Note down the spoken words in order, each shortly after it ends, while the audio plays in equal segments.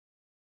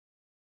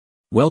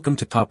Welcome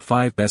to Top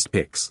 5 Best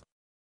Picks.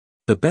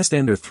 The Best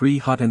Ender 3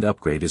 Hotend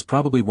Upgrade is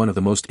probably one of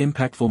the most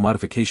impactful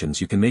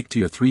modifications you can make to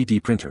your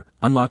 3D printer,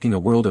 unlocking a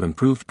world of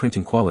improved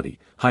printing quality,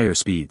 higher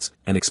speeds,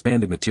 and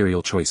expanded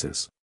material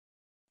choices.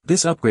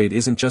 This upgrade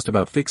isn't just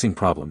about fixing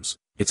problems,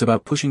 it's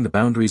about pushing the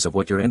boundaries of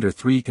what your Ender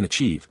 3 can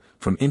achieve,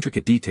 from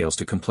intricate details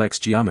to complex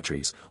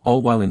geometries,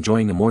 all while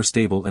enjoying a more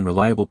stable and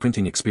reliable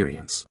printing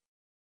experience.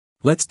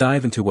 Let's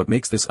dive into what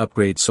makes this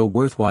upgrade so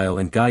worthwhile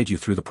and guide you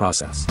through the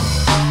process.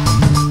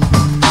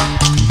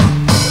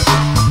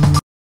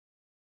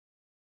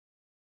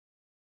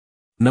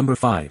 Number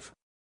 5.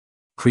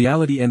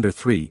 Creality Ender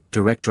 3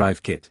 Direct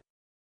Drive Kit.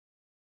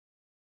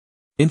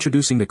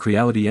 Introducing the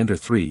Creality Ender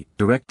 3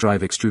 Direct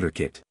Drive Extruder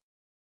Kit.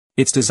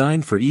 It's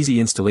designed for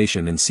easy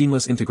installation and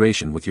seamless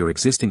integration with your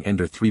existing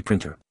Ender 3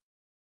 printer.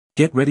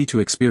 Get ready to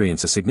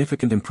experience a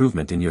significant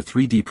improvement in your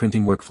 3D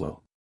printing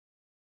workflow.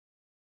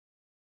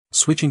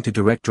 Switching to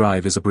direct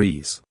drive is a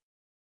breeze.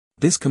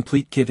 This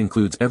complete kit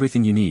includes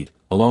everything you need,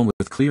 along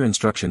with clear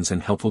instructions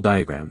and helpful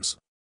diagrams.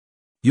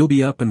 You'll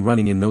be up and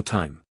running in no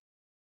time.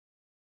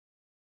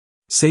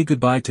 Say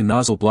goodbye to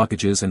nozzle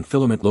blockages and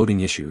filament loading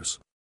issues.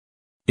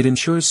 It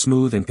ensures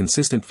smooth and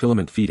consistent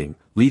filament feeding,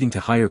 leading to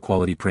higher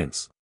quality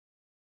prints.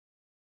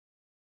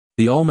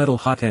 The all-metal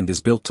Hotend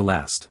is built to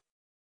last.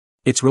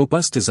 Its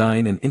robust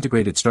design and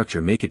integrated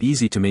structure make it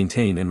easy to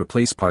maintain and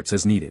replace parts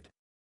as needed.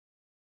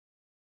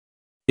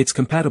 It's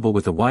compatible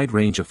with a wide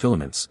range of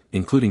filaments,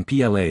 including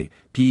PLA,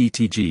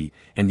 PETG,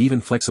 and even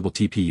flexible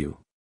TPU.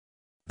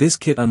 This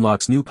kit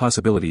unlocks new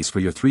possibilities for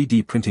your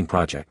 3D printing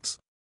projects.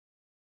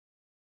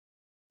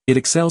 It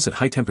excels at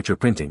high-temperature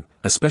printing,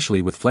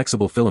 especially with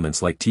flexible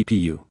filaments like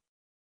TPU.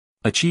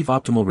 Achieve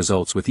optimal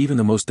results with even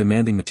the most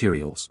demanding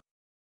materials.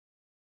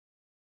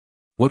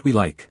 What we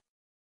like.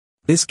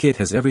 This kit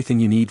has everything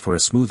you need for a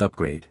smooth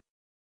upgrade.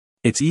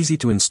 It's easy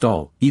to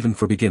install, even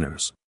for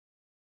beginners.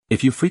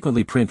 If you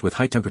frequently print with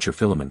high-temperature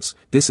filaments,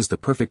 this is the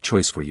perfect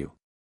choice for you.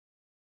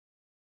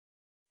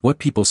 What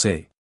people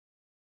say.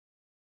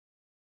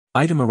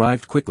 Item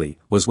arrived quickly,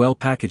 was well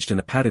packaged in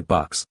a padded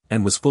box,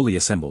 and was fully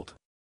assembled.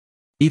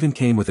 Even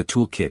came with a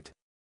tool kit.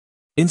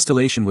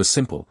 Installation was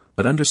simple,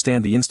 but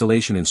understand the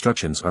installation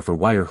instructions are for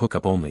wire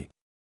hookup only.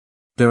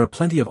 There are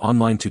plenty of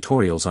online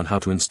tutorials on how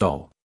to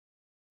install.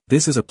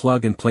 This is a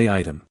plug-and-play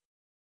item.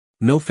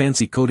 No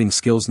fancy coding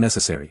skills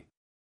necessary.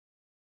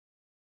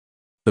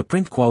 The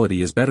print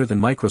quality is better than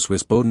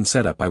Microswiss Bowden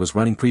setup I was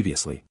running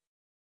previously.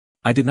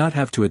 I did not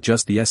have to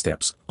adjust the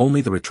S-steps,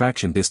 only the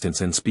retraction distance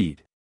and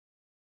speed.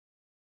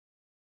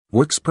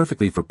 Works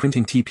perfectly for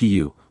printing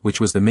TPU, which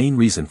was the main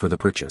reason for the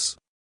purchase.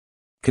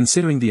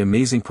 Considering the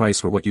amazing price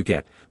for what you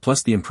get,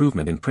 plus the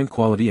improvement in print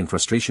quality and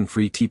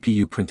frustration-free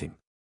TPU printing.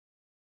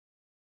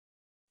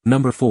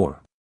 Number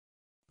 4.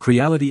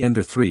 Creality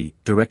Ender 3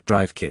 Direct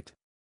Drive Kit.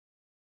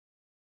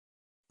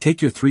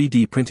 Take your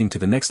 3D printing to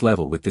the next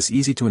level with this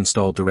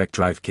easy-to-install direct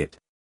drive kit.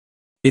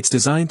 It's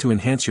designed to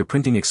enhance your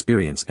printing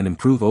experience and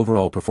improve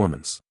overall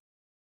performance.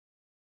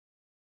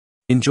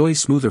 Enjoy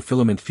smoother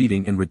filament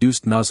feeding and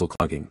reduced nozzle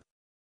clogging.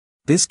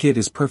 This kit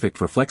is perfect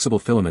for flexible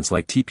filaments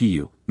like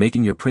TPU,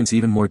 making your prints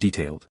even more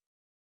detailed.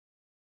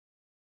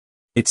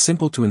 It's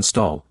simple to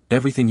install,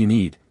 everything you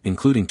need,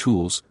 including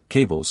tools,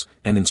 cables,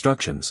 and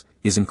instructions,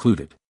 is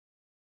included.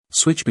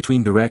 Switch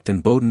between direct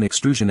and Bowden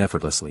extrusion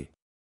effortlessly.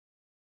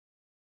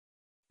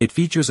 It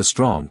features a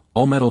strong,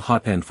 all-metal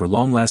Hotend for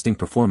long-lasting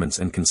performance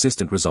and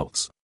consistent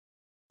results.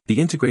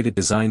 The integrated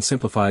design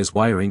simplifies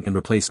wiring and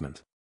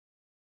replacement.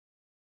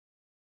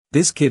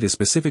 This kit is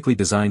specifically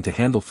designed to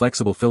handle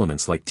flexible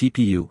filaments like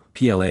TPU,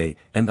 PLA,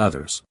 and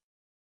others.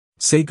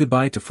 Say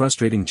goodbye to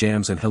frustrating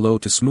jams and hello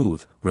to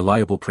smooth,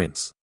 reliable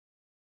prints.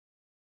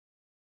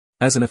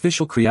 As an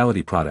official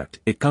Creality product,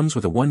 it comes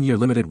with a 1-year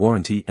limited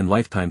warranty and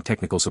lifetime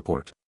technical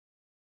support.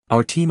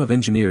 Our team of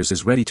engineers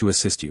is ready to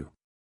assist you.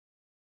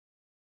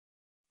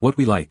 What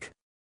we like.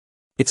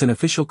 It's an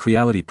official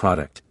Creality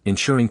product,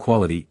 ensuring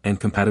quality and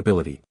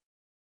compatibility.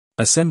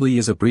 Assembly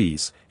is a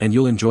breeze, and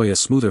you'll enjoy a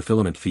smoother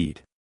filament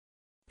feed.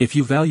 If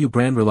you value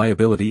brand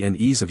reliability and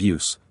ease of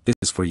use, this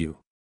is for you.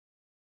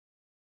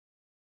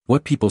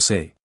 What people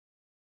say.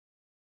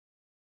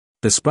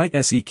 The Sprite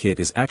SE kit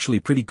is actually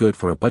pretty good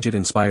for a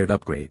budget-inspired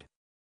upgrade.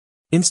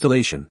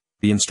 Installation.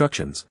 The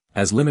instructions,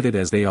 as limited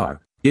as they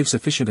are, give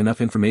sufficient enough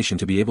information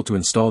to be able to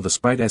install the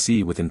Sprite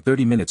SE within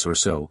 30 minutes or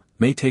so,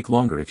 may take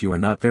longer if you are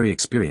not very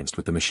experienced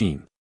with the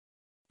machine.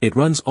 It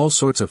runs all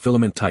sorts of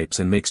filament types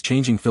and makes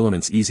changing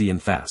filaments easy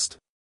and fast.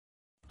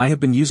 I have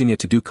been using it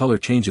to do color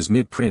changes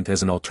mid-print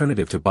as an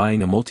alternative to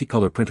buying a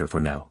multicolor printer for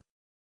now.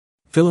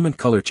 Filament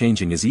color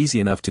changing is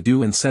easy enough to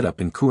do and set up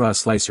in Creality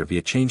Slicer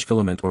via change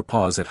filament or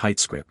pause at height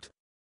script.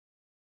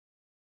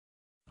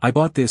 I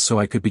bought this so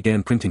I could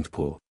begin printing to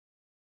pool.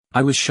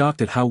 I was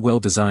shocked at how well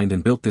designed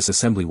and built this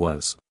assembly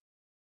was.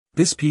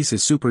 This piece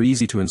is super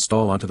easy to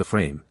install onto the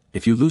frame.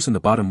 If you loosen the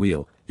bottom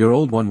wheel, your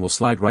old one will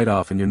slide right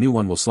off and your new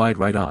one will slide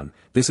right on.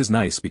 This is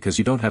nice because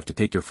you don't have to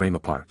take your frame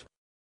apart.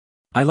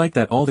 I like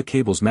that all the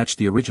cables match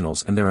the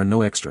originals and there are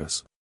no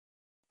extras.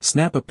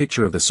 Snap a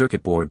picture of the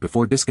circuit board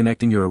before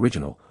disconnecting your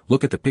original,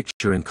 look at the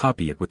picture and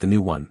copy it with the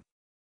new one.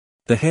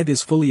 The head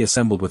is fully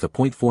assembled with a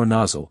 0.4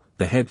 nozzle,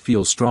 the head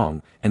feels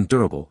strong and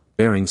durable,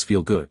 bearings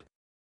feel good.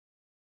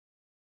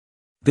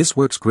 This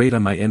works great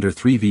on my Ender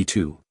 3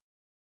 V2.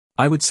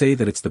 I would say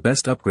that it's the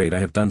best upgrade I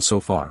have done so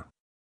far.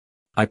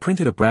 I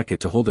printed a bracket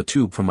to hold a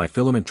tube from my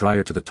filament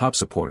dryer to the top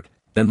support,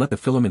 then let the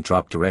filament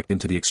drop direct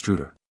into the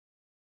extruder.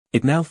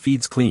 It now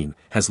feeds clean,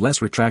 has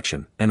less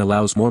retraction, and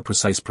allows more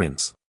precise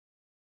prints.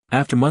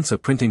 After months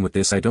of printing with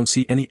this, I don't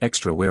see any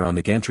extra wear on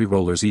the gantry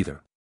rollers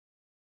either.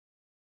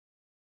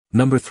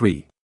 Number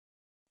 3.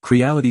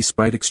 Creality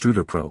Sprite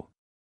Extruder Pro.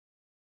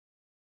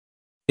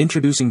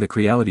 Introducing the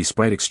Creality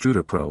Sprite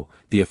Extruder Pro,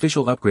 the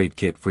official upgrade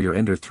kit for your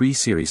Ender 3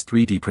 series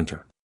 3D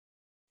printer.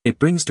 It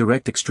brings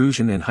direct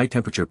extrusion and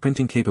high-temperature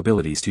printing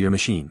capabilities to your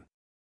machine.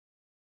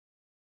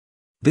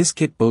 This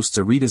kit boasts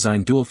a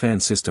redesigned dual-fan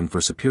system for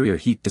superior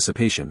heat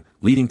dissipation,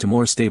 leading to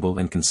more stable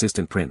and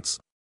consistent prints.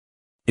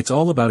 It's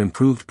all about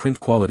improved print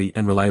quality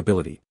and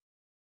reliability.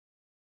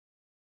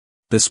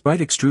 The Sprite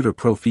Extruder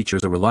Pro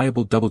features a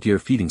reliable double-gear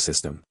feeding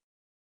system.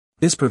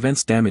 This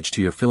prevents damage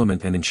to your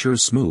filament and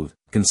ensures smooth,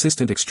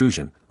 consistent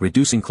extrusion,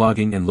 reducing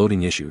clogging and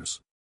loading issues.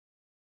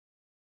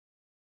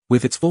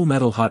 With its full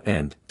metal hot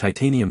end,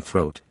 titanium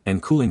throat,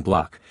 and cooling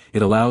block,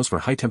 it allows for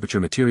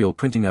high-temperature material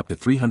printing up to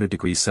 300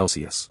 degrees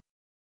Celsius.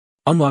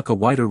 Unlock a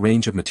wider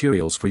range of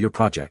materials for your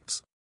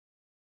projects.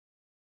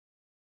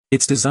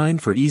 It's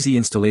designed for easy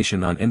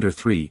installation on Ender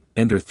 3,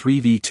 Ender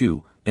 3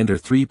 V2, Ender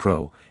 3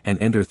 Pro,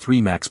 and Ender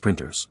 3 Max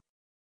printers.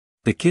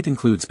 The kit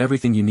includes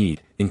everything you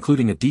need,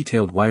 including a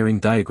detailed wiring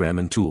diagram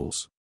and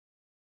tools.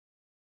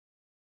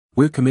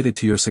 We're committed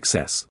to your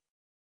success.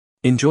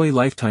 Enjoy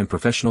lifetime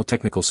professional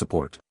technical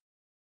support.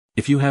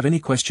 If you have any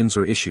questions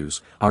or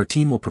issues, our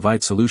team will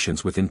provide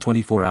solutions within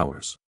 24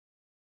 hours.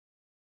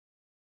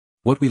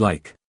 What we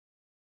like.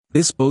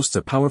 This boasts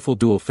a powerful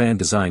dual fan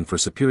design for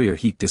superior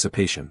heat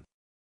dissipation.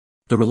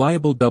 The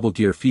reliable double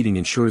gear feeding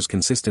ensures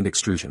consistent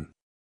extrusion.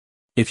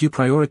 If you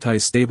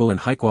prioritize stable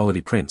and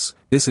high-quality prints,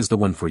 this is the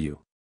one for you.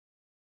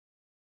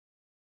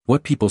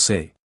 What people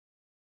say.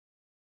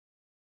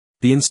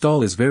 The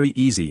install is very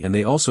easy, and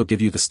they also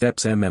give you the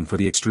steps for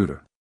the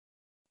extruder.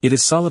 It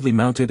is solidly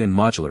mounted and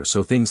modular,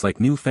 so things like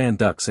new fan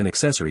ducts and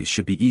accessories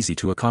should be easy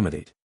to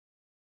accommodate.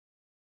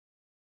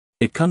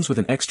 It comes with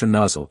an extra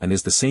nozzle and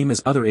is the same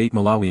as other 8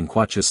 Malawian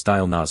Quachas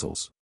style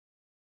nozzles.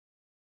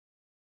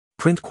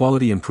 Print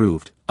quality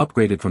improved,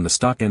 upgraded from the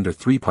stock Ender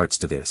 3 parts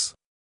to this.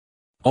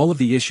 All of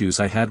the issues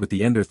I had with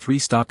the Ender 3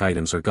 stock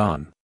items are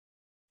gone.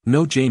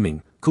 No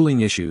jamming,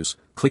 cooling issues,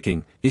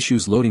 clicking,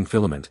 issues loading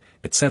filament,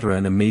 etc.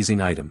 An amazing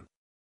item.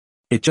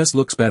 It just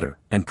looks better,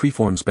 and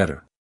preforms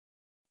better.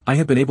 I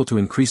have been able to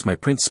increase my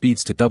print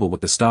speeds to double what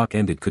the stock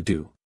Ended could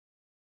do.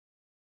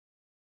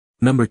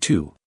 Number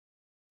 2.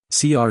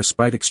 CR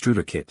Sprite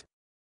Extruder Kit.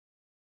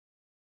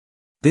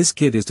 This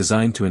kit is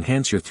designed to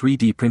enhance your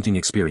 3D printing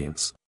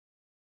experience.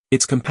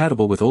 It's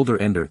compatible with older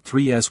Ender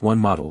 3S1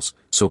 models,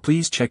 so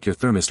please check your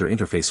thermistor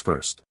interface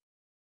first.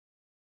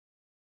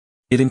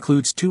 It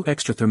includes 2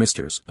 extra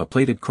thermistors, a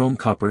plated chrome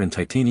copper and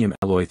titanium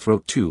alloy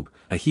throat tube,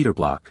 a heater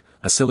block,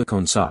 a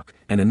silicone sock,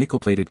 and a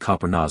nickel-plated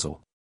copper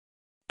nozzle.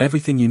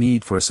 Everything you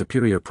need for a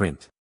superior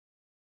print.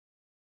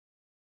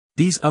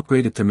 These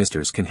upgraded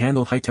thermistors can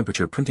handle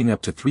high-temperature printing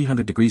up to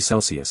 300 degrees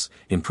Celsius,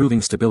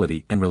 improving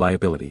stability and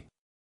reliability.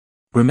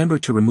 Remember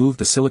to remove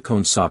the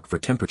silicone sock for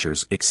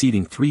temperatures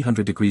exceeding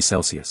 300 degrees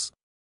Celsius.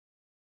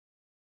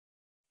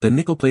 The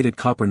nickel-plated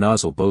copper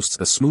nozzle boasts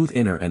a smooth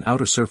inner and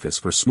outer surface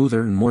for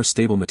smoother and more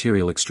stable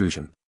material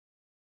extrusion.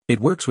 It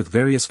works with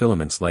various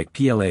filaments like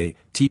PLA,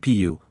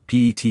 TPU,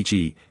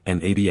 PETG,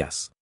 and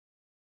ABS.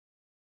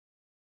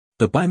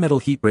 The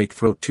bimetal heat break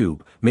throat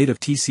tube, made of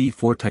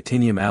TC4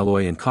 titanium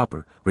alloy and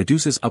copper,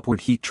 reduces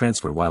upward heat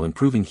transfer while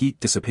improving heat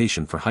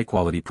dissipation for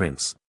high-quality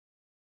prints.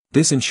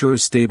 This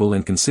ensures stable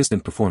and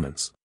consistent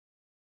performance.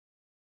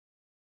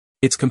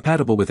 It's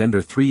compatible with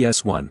Ender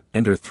 3S1,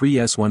 Ender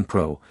 3S1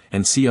 Pro,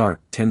 and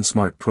CR10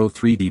 Smart Pro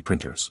 3D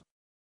printers.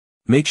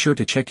 Make sure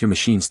to check your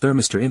machine's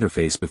thermistor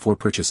interface before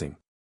purchasing.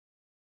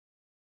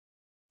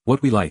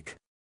 What we like.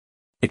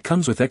 It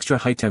comes with extra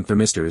high-temp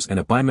thermistors and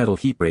a bimetal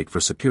heat break for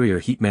superior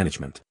heat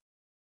management.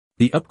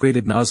 The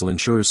upgraded nozzle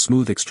ensures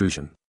smooth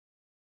extrusion.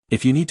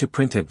 If you need to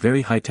print at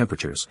very high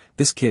temperatures,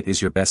 this kit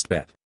is your best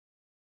bet.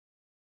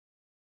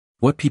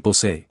 What people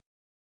say.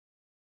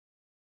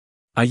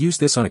 I use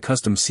this on a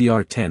custom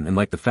CR10 and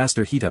like the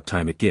faster heat-up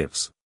time it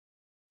gives.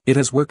 It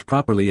has worked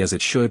properly as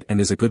it should and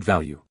is a good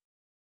value.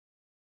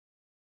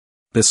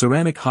 The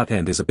ceramic hot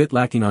end is a bit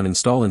lacking on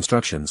install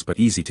instructions but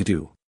easy to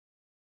do.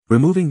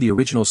 Removing the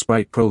original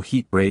Sprite Pro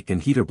heat break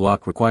and heater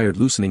block required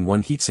loosening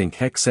one heatsink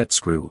hex set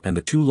screw and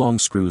the 2 long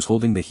screws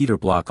holding the heater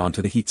block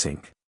onto the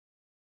heatsink.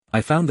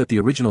 I found that the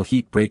original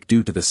heat break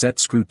due to the set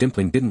screw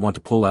dimpling didn't want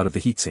to pull out of the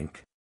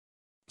heatsink.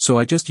 So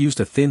I just used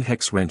a thin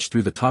hex wrench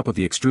through the top of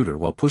the extruder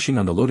while pushing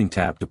on the loading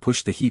tab to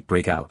push the heat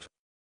break out.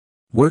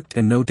 Worked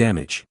and no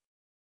damage.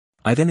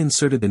 I then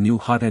inserted the new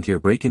hot end here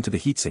break into the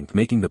heatsink,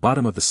 making the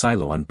bottom of the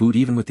silo on boot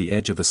even with the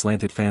edge of the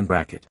slanted fan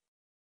bracket.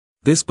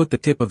 This put the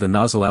tip of the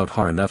nozzle out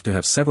far enough to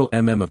have several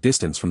of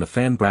distance from the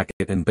fan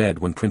bracket and bed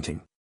when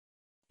printing.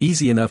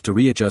 Easy enough to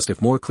readjust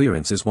if more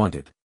clearance is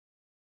wanted.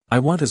 I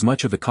want as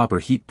much of the copper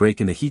heat break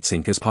in the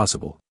heatsink as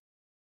possible.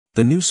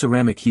 The new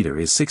ceramic heater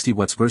is 60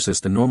 watts versus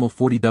the normal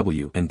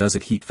 40W and does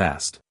it heat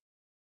fast.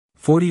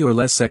 40 or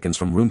less seconds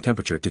from room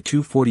temperature to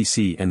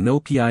 240°C and no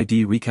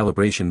PID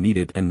recalibration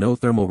needed and no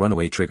thermal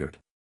runaway triggered.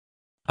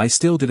 I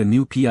still did a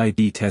new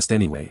PID test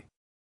anyway.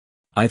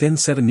 I then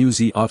set a new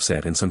Z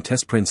offset and some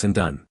test prints and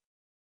done.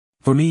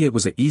 For me it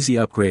was an easy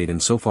upgrade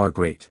and so far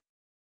great.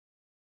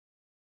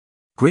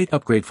 Great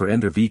upgrade for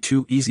Ender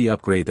V2 easy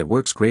upgrade that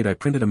works great. I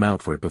printed a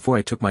mount for it before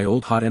I took my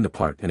old Hotend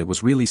apart and it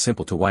was really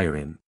simple to wire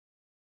in.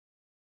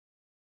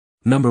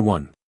 Number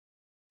 1.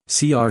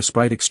 CR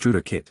Sprite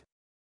Extruder Kit.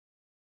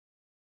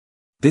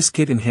 This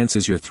kit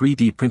enhances your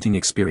 3D printing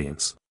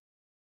experience.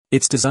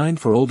 It's designed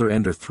for older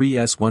Ender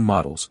 3S1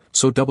 models,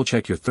 so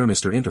double-check your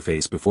thermistor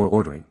interface before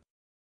ordering.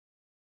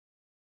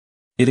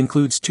 It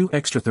includes 2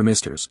 extra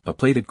thermistors, a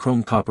plated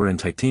chrome copper and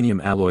titanium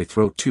alloy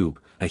throat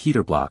tube, a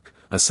heater block,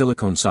 a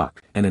silicone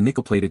sock, and a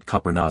nickel-plated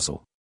copper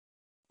nozzle.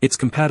 It's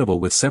compatible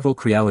with several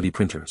Creality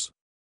printers.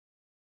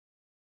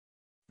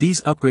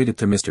 These upgraded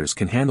thermistors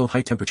can handle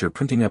high-temperature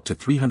printing up to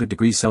 300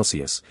 degrees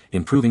Celsius,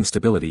 improving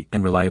stability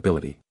and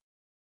reliability.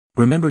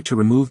 Remember to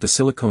remove the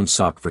silicone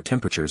sock for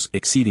temperatures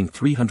exceeding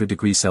 300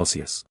 degrees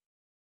Celsius.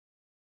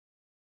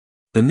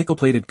 The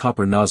nickel-plated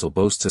copper nozzle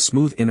boasts a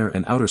smooth inner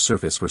and outer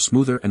surface for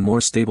smoother and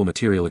more stable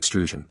material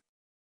extrusion.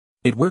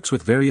 It works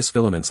with various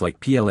filaments like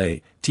PLA,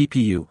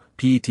 TPU,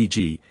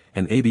 PETG,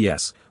 and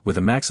ABS, with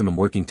a maximum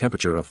working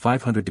temperature of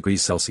 500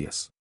 degrees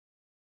Celsius.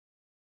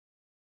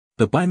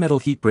 The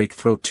bimetal heat break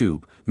throat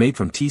tube, made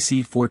from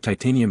TC4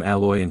 titanium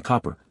alloy and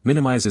copper,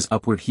 minimizes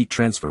upward heat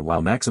transfer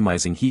while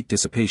maximizing heat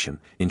dissipation,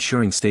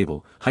 ensuring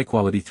stable,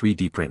 high-quality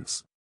 3D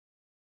prints.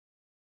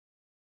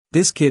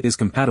 This kit is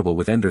compatible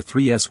with Ender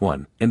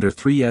 3S1, Ender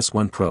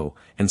 3S1 Pro,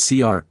 and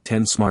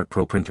CR10 Smart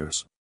Pro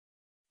printers.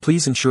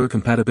 Please ensure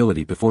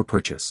compatibility before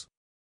purchase.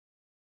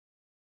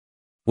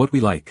 What we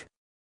like.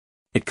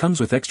 It comes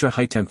with extra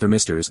high-temp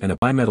thermistors and a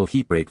bimetal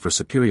heat break for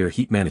superior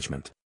heat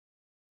management.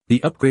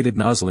 The upgraded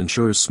nozzle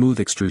ensures smooth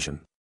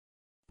extrusion.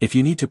 If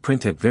you need to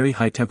print at very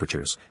high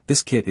temperatures,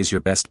 this kit is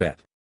your best bet.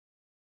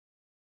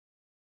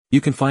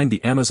 You can find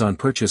the Amazon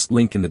purchase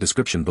link in the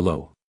description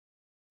below.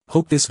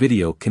 Hope this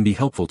video can be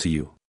helpful to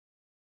you.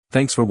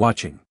 Thanks for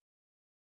watching.